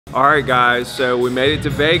All right guys, so we made it to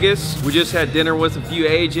Vegas. We just had dinner with a few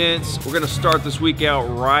agents. We're gonna start this week out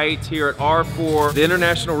right here at R4, the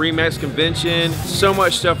International RE/MAX Convention. So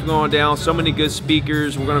much stuff going down, so many good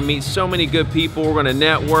speakers. We're gonna meet so many good people. We're gonna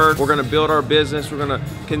network, we're gonna build our business. We're gonna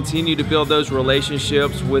continue to build those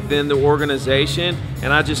relationships within the organization.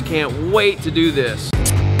 And I just can't wait to do this.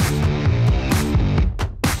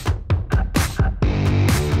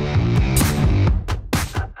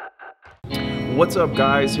 What's up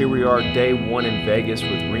guys, here we are day one in Vegas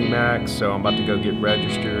with RE/MAX. So I'm about to go get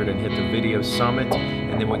registered and hit the video summit.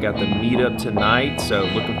 And then we got the meetup tonight, so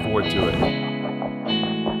looking forward to it.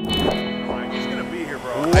 He's gonna be here,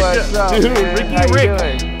 bro. What's up, dude, man? Ricky, How you Rick.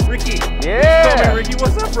 doing? Ricky. Yeah. Tell me, Ricky,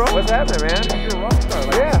 what's up, bro? What's happening, man? You're a rock star,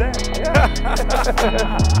 like Yeah. you said.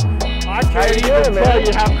 Yeah. I can't you even doing, tell man?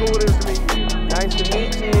 you how cool it is to meet you. Nice to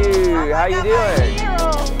meet you. How you doing?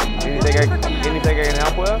 Anything I can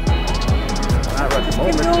help with? Not right at the Keep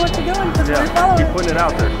moment. doing what you're doing because we're Yeah, keep following. putting it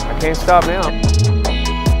out there. I can't stop now.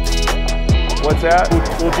 What's that?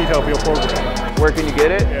 Full detail bill program. Where can you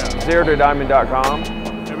get it? Yeah. ZeroToDiamond.com.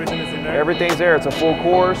 Everything is in there. Everything's there. It's a full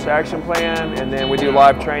course, action plan, and then we do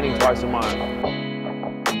live training twice a month.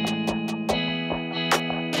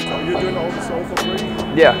 So you're doing all this all for free?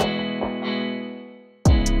 Yeah.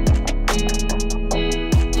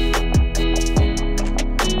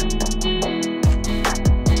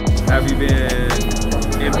 Have you been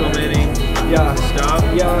implementing stuff?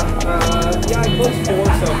 Yeah, I closed 4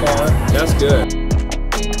 so far. That's good.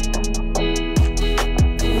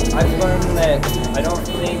 I've learned that I don't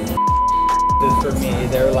think is for me.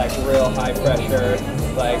 They're like real high pressure,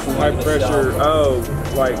 like High pressure. Oh,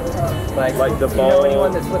 like the You know ball.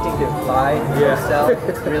 anyone that's looking to buy or sell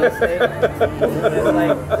real estate? It's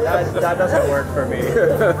like that doesn't work for me.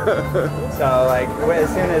 So like as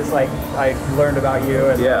soon as like I learned about you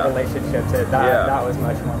and relationships, that was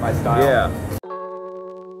much more my style. Yeah.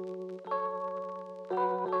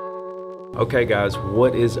 Okay guys,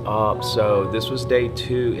 what is up? So this was day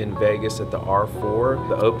 2 in Vegas at the R4.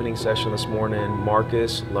 The opening session this morning,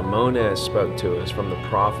 Marcus Lemones spoke to us from The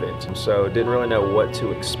Prophet. So didn't really know what to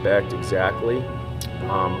expect exactly,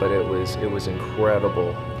 but it was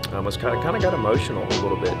incredible. I was kind of got emotional a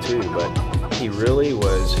little bit too, but he really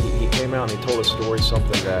was, he came out and he told a story,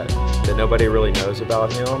 something that nobody really knows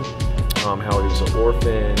about him, how he was an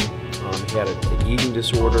orphan, he had an eating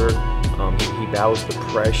disorder, he battles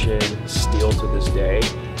depression still to this day,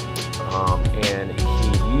 and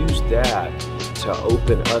he used that to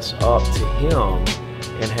open us up to him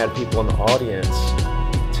and had people in the audience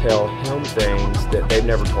tell him things that they've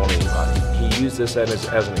never told anybody. He used this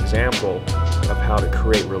as an example of how to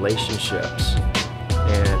create relationships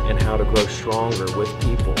and how to grow stronger with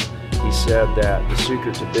people. He said that the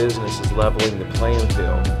secret to business is leveling the playing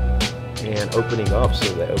field and opening up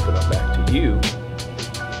so they open up back to you.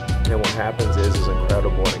 And what happens is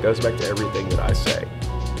incredible, and it goes back to everything that I say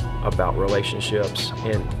about relationships.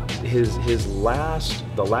 And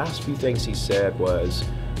the last few things he said was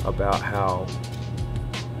about how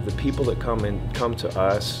the people that come to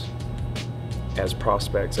us as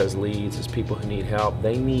prospects, as leads, as people who need help,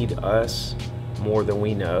 they need us more than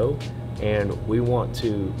we know, and we want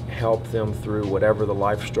to help them through whatever the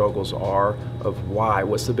life struggles are of why.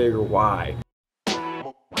 What's the bigger why?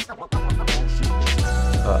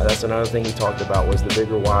 That's another thing he talked about, was the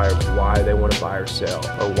bigger why of why they want to buy or sell,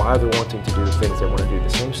 or why they're wanting to do the things they want to do, the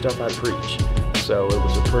same stuff I preach. So it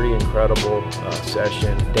was a pretty incredible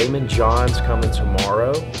session. Damon John's coming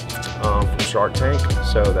tomorrow from Shark Tank,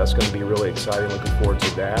 so that's going to be really exciting, looking forward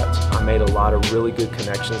to that. I made a lot of really good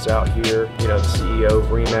connections out here. You know, the CEO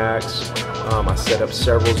of RE/MAX. I set up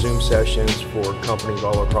several Zoom sessions for companies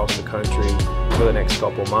all across the country for the next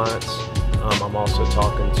couple months. I'm also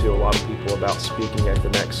talking to a lot of people about speaking at the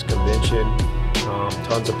next convention,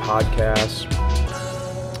 tons of podcasts.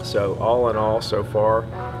 So all in all, so far,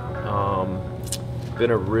 been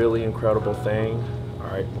a really incredible thing. All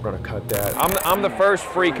right, we're gonna cut that. I'm the first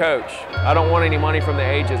free coach. I don't want any money from the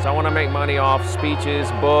agents. I wanna make money off speeches,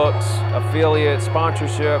 books, affiliates,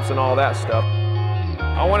 sponsorships, and all that stuff.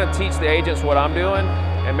 I wanna teach the agents what I'm doing,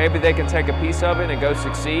 and maybe they can take a piece of it and go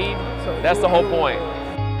succeed. That's the whole point.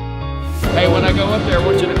 Hey, when I go up there, I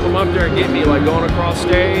want you to come up there and get me, like going across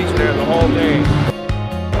stage and the whole thing.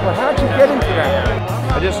 Well, how'd you get into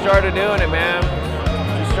that? I just started doing it, man.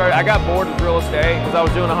 I got bored with real estate because I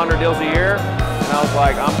was doing 100 deals a year, and I was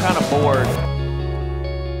like, I'm kind of bored.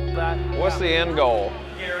 What's the end goal?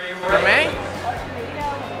 For me?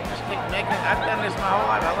 Just keep making, I've done this my whole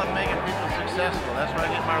life. I love making people successful. That's where I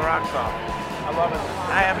get my rocks off. I love it.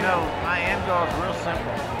 My end goal is real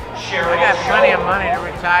simple. I got plenty of money to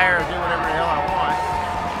retire or do whatever the hell I want.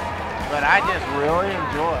 But I just really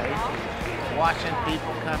enjoy watching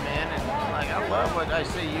people come in, and like I love what I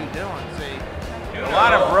see you doing. See, a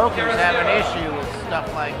lot of brokers have an issue with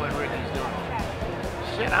stuff like what Ricky's doing.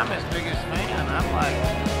 Shit, I'm his biggest fan. I'm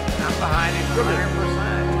behind him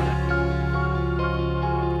 100%.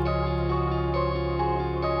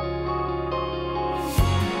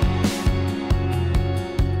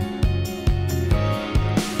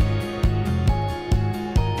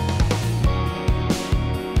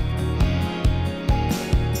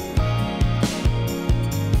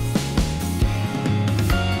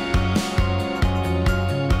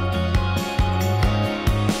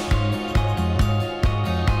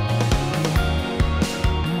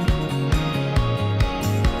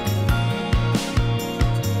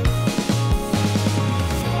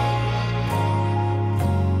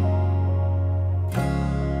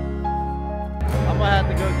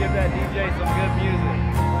 Give that DJ some good music.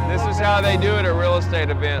 This is how they do it at real estate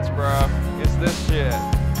events, bro. It's this shit.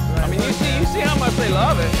 I mean, you see how much they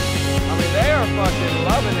love it. I mean, they are fucking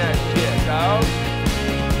loving that shit, dog.